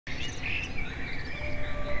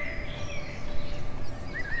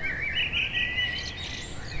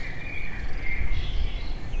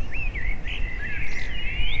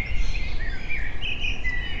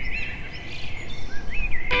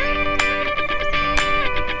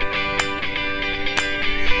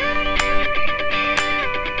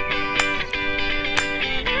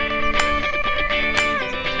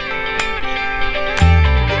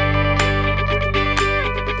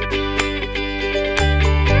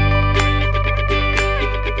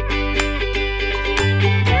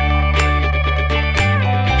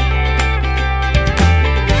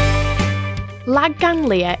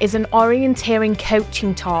Lagganlia is an orienteering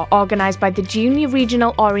coaching tour organised by the Junior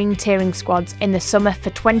Regional Orienteering Squads in the summer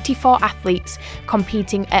for 24 athletes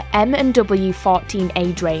competing at M and W 14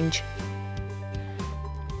 age range.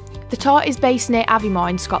 The tour is based near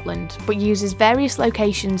Aviemore in Scotland, but uses various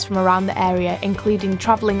locations from around the area, including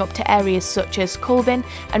travelling up to areas such as Culbin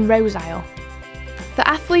and Roseisle. The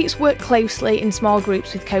athletes work closely in small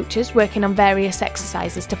groups with coaches working on various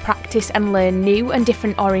exercises to practice and learn new and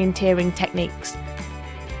different orienteering techniques.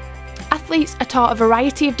 Athletes are taught a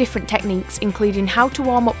variety of different techniques, including how to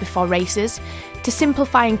warm up before races, to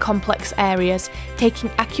simplifying complex areas, taking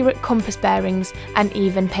accurate compass bearings and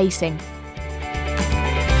even pacing.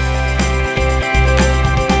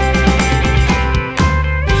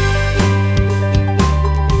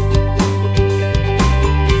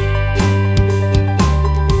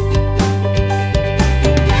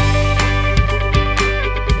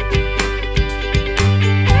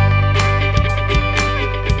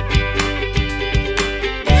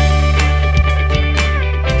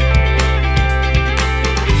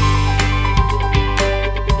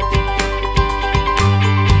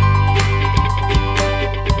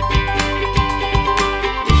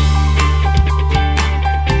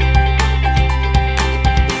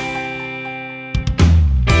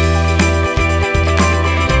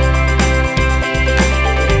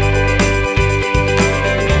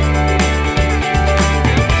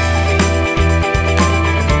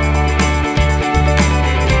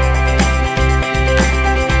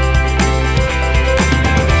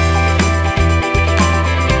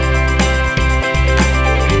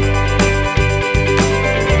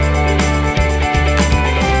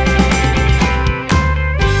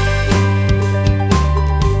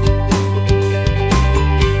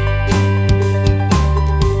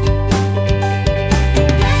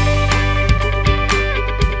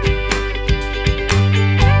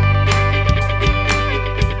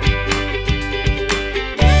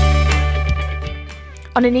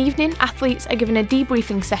 On an evening, athletes are given a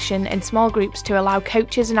debriefing session in small groups to allow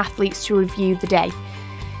coaches and athletes to review the day.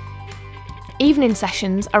 Evening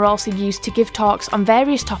sessions are also used to give talks on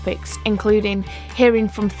various topics, including hearing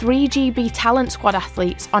from 3GB Talent Squad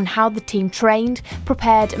athletes on how the team trained,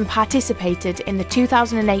 prepared and participated in the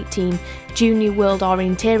 2018 Junior World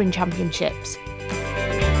Orienteering Championships.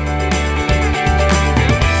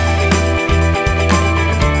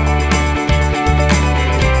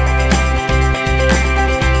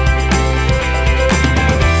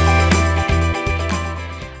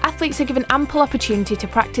 Athletes are given ample opportunity to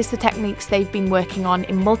practice the techniques they've been working on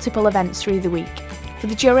in multiple events through the week. For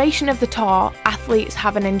the duration of the tour, athletes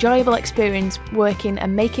have an enjoyable experience working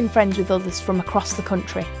and making friends with others from across the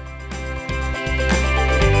country.